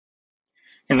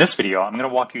In this video, I'm going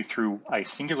to walk you through a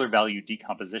singular value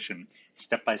decomposition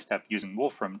step by step using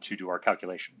Wolfram to do our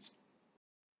calculations.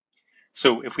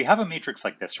 So if we have a matrix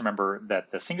like this, remember that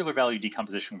the singular value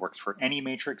decomposition works for any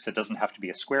matrix. It doesn't have to be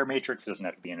a square matrix, it doesn't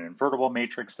have to be an invertible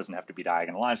matrix, it doesn't have to be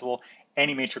diagonalizable.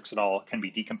 Any matrix at all can be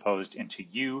decomposed into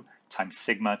U times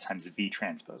sigma times V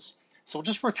transpose. So we'll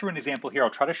just work through an example here. I'll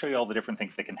try to show you all the different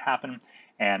things that can happen,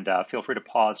 and feel free to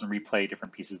pause and replay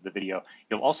different pieces of the video.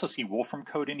 You'll also see Wolfram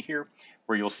code in here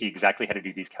where you'll see exactly how to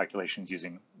do these calculations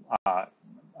using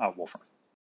Wolfram.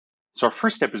 So our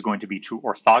first step is going to be to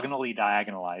orthogonally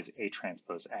diagonalize A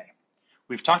transpose A.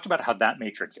 We've talked about how that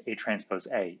matrix A transpose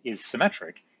A is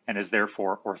symmetric and is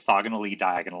therefore orthogonally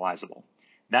diagonalizable.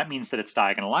 That means that it's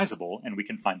diagonalizable and we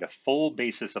can find a full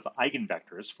basis of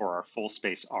eigenvectors for our full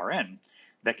space Rn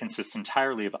that consists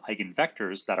entirely of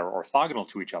eigenvectors that are orthogonal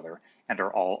to each other and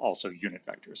are all also unit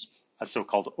vectors, a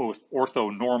so-called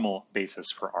orthonormal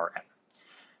basis for Rn.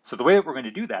 So the way that we're going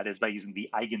to do that is by using the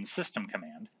eigensystem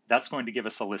command. That's going to give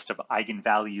us a list of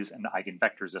eigenvalues and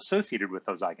eigenvectors associated with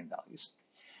those eigenvalues.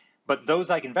 But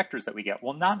those eigenvectors that we get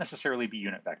will not necessarily be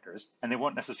unit vectors, and they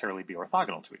won't necessarily be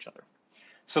orthogonal to each other.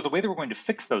 So the way that we're going to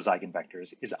fix those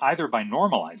eigenvectors is either by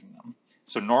normalizing them.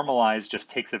 So normalize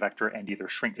just takes a vector and either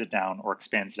shrinks it down or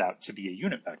expands it out to be a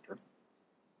unit vector.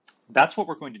 That's what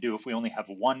we're going to do if we only have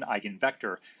one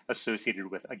eigenvector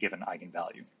associated with a given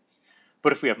eigenvalue.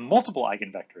 But if we have multiple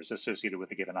eigenvectors associated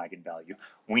with a given eigenvalue,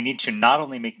 we need to not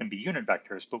only make them be unit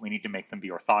vectors, but we need to make them be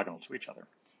orthogonal to each other.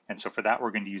 And so for that,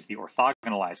 we're going to use the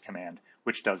orthogonalize command,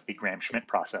 which does the Gram-Schmidt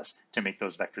process to make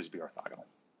those vectors be orthogonal.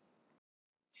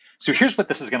 So here's what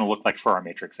this is going to look like for our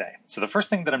matrix A. So the first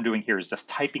thing that I'm doing here is just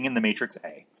typing in the matrix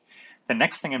A. The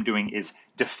next thing I'm doing is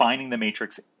defining the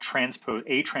matrix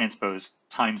A transpose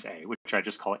times A, which I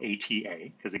just call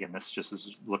ATA, because again, this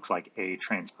just looks like A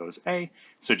transpose A.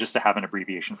 So just to have an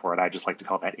abbreviation for it, I just like to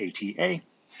call that ATA.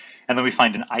 And then we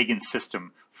find an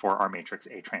eigensystem for our matrix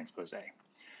A transpose A.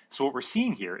 So what we're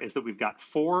seeing here is that we've got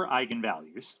 4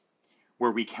 eigenvalues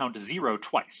where we count 0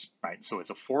 twice, right? So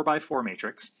it's a 4 by 4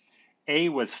 matrix. A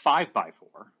was 5 by 4,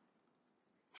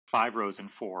 5 rows and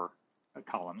 4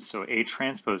 columns. So A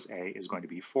transpose A is going to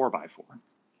be 4 by 4,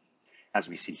 as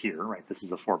we see here, right? This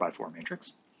is a 4 by 4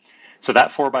 matrix. So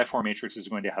that 4 by 4 matrix is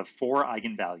going to have 4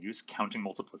 eigenvalues counting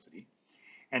multiplicity.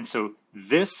 And so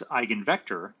this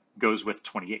eigenvector goes with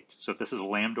 28. So if this is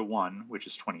lambda 1, which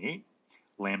is 28,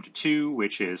 lambda 2,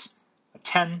 which is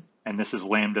 10, and this is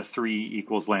lambda 3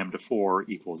 equals lambda 4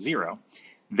 equals 0.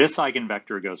 This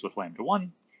eigenvector goes with lambda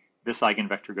 1, this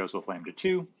eigenvector goes with lambda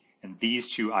 2, and these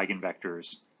two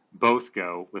eigenvectors both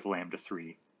go with lambda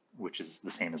 3, which is the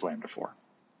same as lambda 4.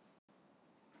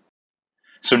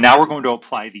 So now we're going to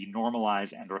apply the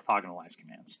normalize and orthogonalize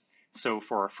commands. So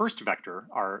for our first vector,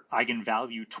 our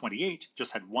eigenvalue 28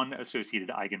 just had one associated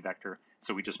eigenvector,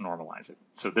 so we just normalize it.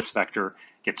 So this vector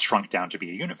gets shrunk down to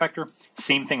be a unit vector.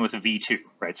 Same thing with V2,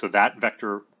 right? So that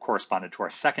vector corresponded to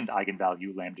our second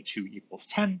eigenvalue, lambda 2 equals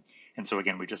 10, and so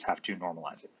again, we just have to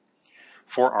normalize it.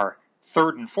 For our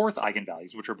third and fourth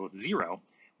eigenvalues, which are both 0,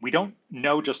 we don't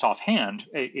know just offhand.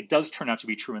 It does turn out to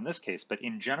be true in this case, but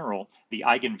in general, the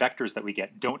eigenvectors that we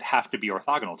get don't have to be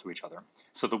orthogonal to each other.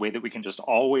 So the way that we can just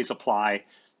always apply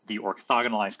the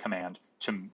orthogonalize command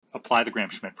to apply the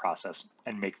Gram-Schmidt process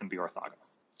and make them be orthogonal.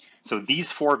 So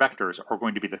these 4 vectors are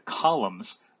going to be the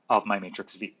columns of my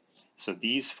matrix V. So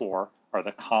these 4 are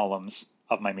the columns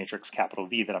of my matrix capital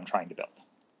V that I'm trying to build.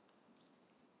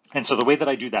 And so the way that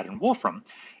I do that in Wolfram,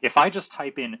 if I just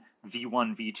type in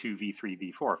V1, V2,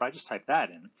 V3, V4, if I just type that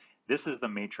in, this is the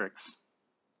matrix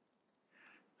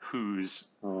whose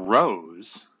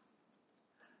rows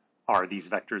are these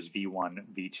vectors V1,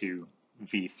 V2,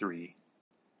 V3,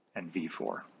 and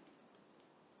V4.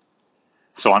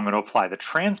 So I'm going to apply the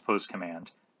transpose command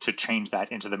to change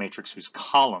that into the matrix whose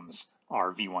columns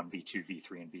are V1, V2,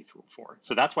 V3, and V4.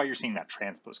 So that's why you're seeing that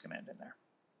transpose command in there.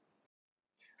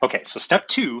 Okay, so step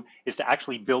 2 is to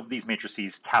actually build these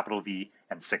matrices capital V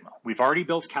and sigma. We've already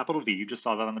built capital V, you just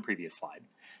saw that on the previous slide.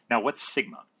 Now what's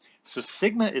sigma? So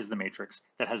sigma is the matrix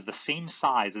that has the same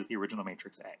size as the original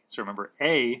matrix A. So remember,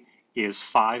 A is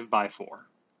 5 by 4.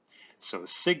 So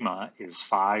sigma is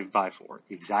 5 by 4,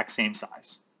 the exact same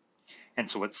size. And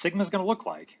so what sigma is going to look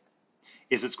like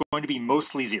is it's going to be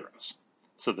mostly zeros.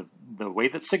 So the way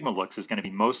that sigma looks is going to be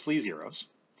mostly zeros.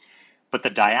 But the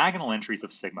diagonal entries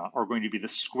of sigma are going to be the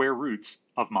square roots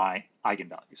of my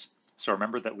eigenvalues. So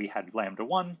remember that we had lambda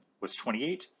 1 was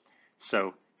 28.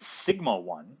 So sigma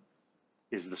 1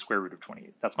 is the square root of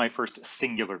 28. That's my first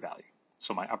singular value.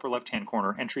 So my upper left-hand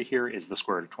corner entry here is the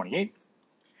square root of 28.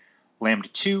 Lambda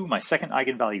 2, my second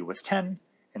eigenvalue was 10.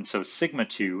 And so sigma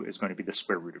 2 is going to be the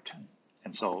square root of 10.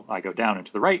 And so I go down and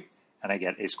to the right, and I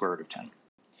get a square root of 10.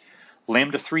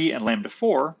 Lambda 3 and lambda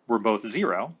 4 were both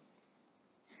 0.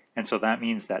 And so that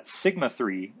means that sigma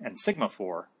 3 and sigma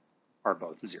 4 are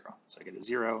both 0. So I get a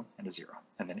 0 and a 0.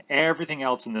 And then everything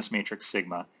else in this matrix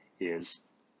sigma is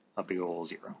a big ol'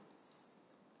 0.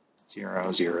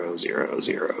 0, 0, 0,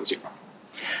 0, 0.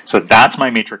 So that's my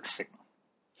matrix sigma.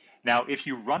 Now, if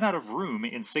you run out of room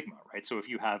in sigma, right? So if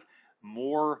you have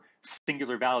more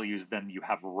singular values than you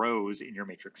have rows in your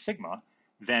matrix sigma,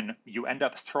 then you end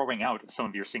up throwing out some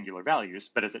of your singular values.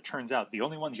 But as it turns out, the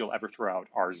only ones you'll ever throw out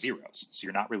are zeros. So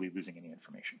you're not really losing any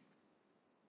information.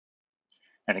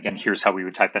 And again, here's how we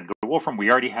would type that into Wolfram. We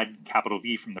already had capital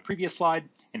V from the previous slide,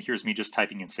 and here's me just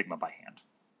typing in sigma by hand.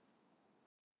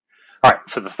 All right,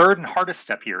 so the third and hardest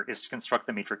step here is to construct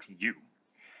the matrix U.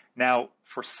 Now,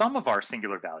 for some of our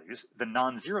singular values, the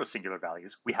non-zero singular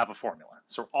values, we have a formula.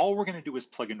 So all we're going to do is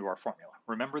plug into our formula.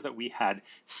 Remember that we had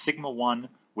sigma 1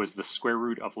 was the square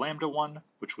root of lambda 1,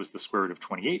 which was the square root of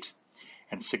 28,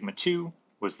 and sigma 2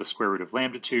 was the square root of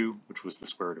lambda 2, which was the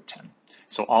square root of 10.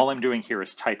 So all I'm doing here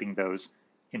is typing those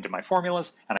into my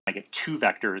formulas, and I get two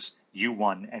vectors,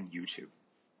 u1 and u2.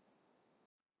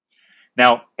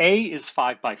 Now, A is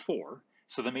 5 by 4,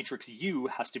 so the matrix U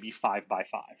has to be 5 by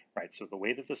 5, right? So the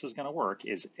way that this is going to work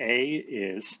is A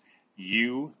is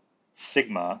U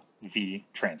sigma V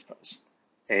transpose.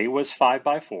 A was 5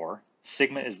 by 4.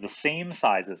 Sigma is the same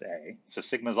size as A, so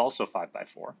sigma is also 5 by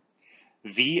 4.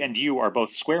 V and U are both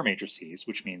square matrices,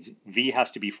 which means V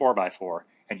has to be 4 by 4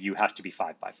 and U has to be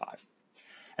 5 by 5.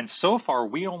 And so far,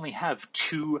 we only have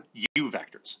 2 U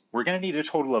vectors. We're going to need a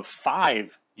total of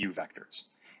 5 U vectors.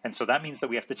 And so that means that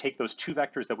we have to take those 2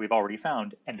 vectors that we've already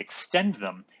found and extend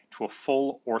them to a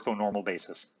full orthonormal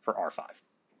basis for R5.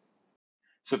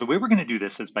 So the way we're going to do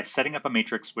this is by setting up a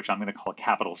matrix, which I'm going to call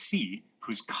capital C,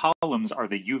 whose columns are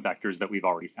the U vectors that we've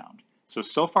already found.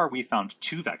 So far we found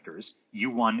 2 vectors,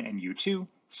 U1 and U2.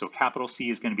 So capital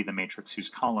C is going to be the matrix whose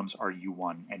columns are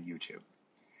U1 and U2.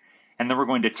 And then we're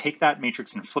going to take that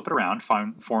matrix and flip it around,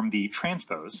 form the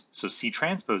transpose. So C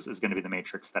transpose is going to be the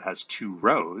matrix that has 2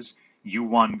 rows,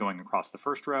 U1 going across the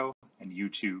first row and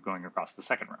U2 going across the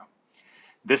second row.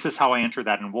 This is how I enter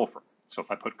that in Wolfram. So if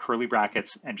I put curly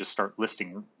brackets and just start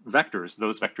listing vectors,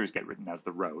 those vectors get written as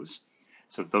the rows.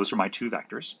 So those are my 2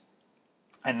 vectors.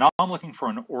 And now I'm looking for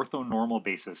an orthonormal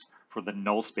basis for the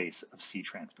null space of C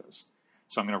transpose.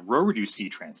 So I'm going to row reduce C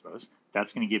transpose.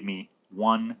 That's going to give me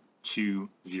 1, 2,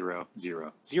 0,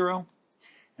 0, 0,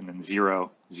 and then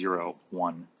 0, 0,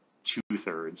 1,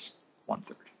 2/3,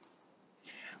 1/3.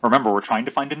 Remember, we're trying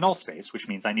to find a null space, which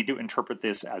means I need to interpret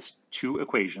this as 2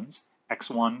 equations.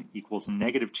 x1 equals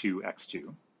 -2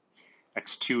 x2.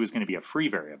 x2 is going to be a free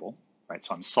variable, right?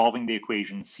 So I'm solving the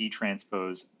equation C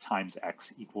transpose times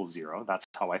x equals 0. That's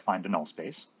how I find a null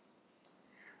space.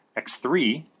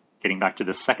 x3, getting back to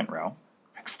the second row,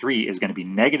 x3 is going to be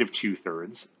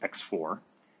 -2/3 x4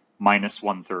 minus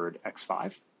 1/3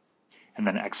 x5. And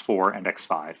then x4 and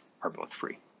x5 are both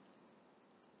free.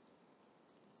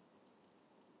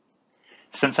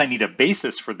 Since I need a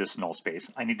basis for this null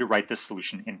space, I need to write this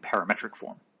solution in parametric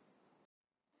form.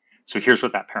 So here's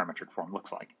what that parametric form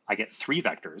looks like. I get 3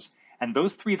 vectors, and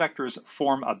those 3 vectors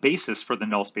form a basis for the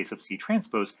null space of C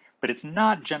transpose, but it's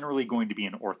not generally going to be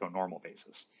an orthonormal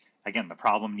basis. Again, the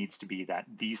problem needs to be that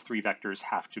these 3 vectors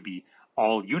have to be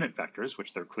all unit vectors,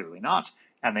 which they're clearly not,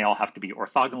 and they all have to be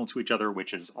orthogonal to each other,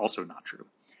 which is also not true.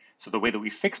 So the way that we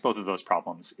fix both of those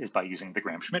problems is by using the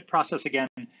Gram-Schmidt process again,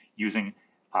 using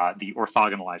the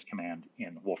orthogonalize command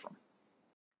in Wolfram.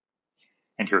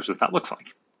 And here's what that looks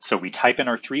like. So we type in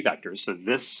our 3 vectors. So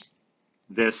this,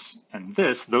 and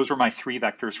this, those are my 3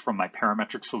 vectors from my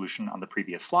parametric solution on the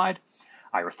previous slide.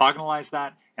 I orthogonalize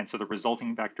that, and so the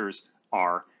resulting vectors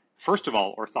are, first of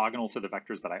all, orthogonal to the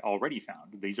vectors that I already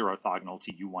found. These are orthogonal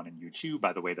to U1 and U2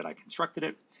 by the way that I constructed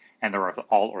it, and they're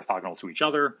all orthogonal to each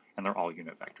other, and they're all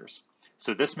unit vectors.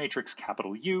 So this matrix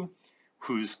capital U,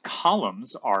 whose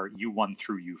columns are U1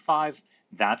 through U5,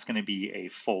 that's going to be a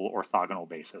full orthogonal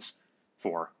basis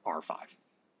for R5.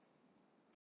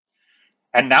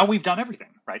 And now we've done everything,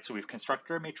 right? So we've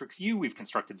constructed our matrix U, we've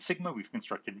constructed sigma, we've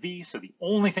constructed V. So the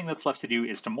only thing that's left to do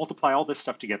is to multiply all this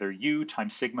stuff together, U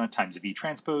times sigma times V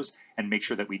transpose, and make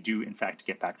sure that we do, in fact,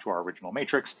 get back to our original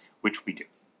matrix, which we do.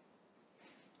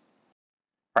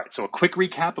 All right, so a quick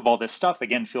recap of all this stuff.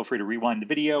 Again, feel free to rewind the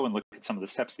video and look at some of the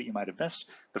steps that you might have missed.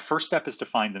 The first step is to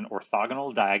find an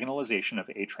orthogonal diagonalization of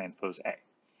A transpose A.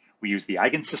 We use the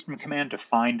eigensystem command to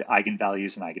find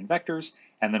eigenvalues and eigenvectors,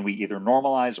 and then we either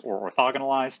normalize or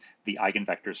orthogonalize the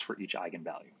eigenvectors for each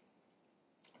eigenvalue.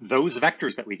 Those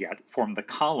vectors that we get form the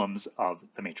columns of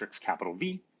the matrix capital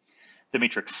V. The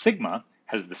matrix sigma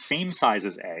has the same size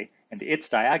as A, and its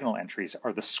diagonal entries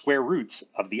are the square roots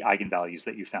of the eigenvalues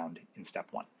that you found in step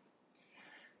 1.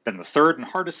 Then the third and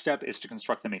hardest step is to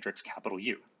construct the matrix capital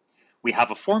U. We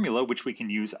have a formula which we can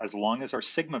use as long as our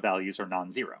sigma values are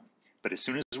non-zero. But as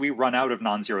soon as we run out of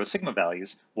non-zero sigma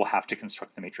values, we'll have to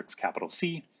construct the matrix capital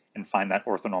C and find that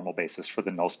orthonormal basis for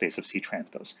the null space of C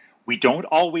transpose. We don't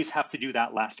always have to do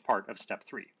that last part of step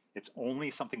 3. It's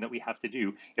only something that we have to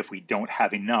do if we don't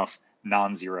have enough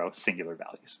non-zero singular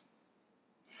values.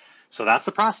 So that's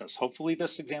the process. Hopefully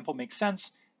this example makes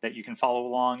sense, that you can follow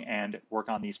along and work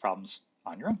on these problems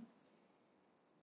on your own.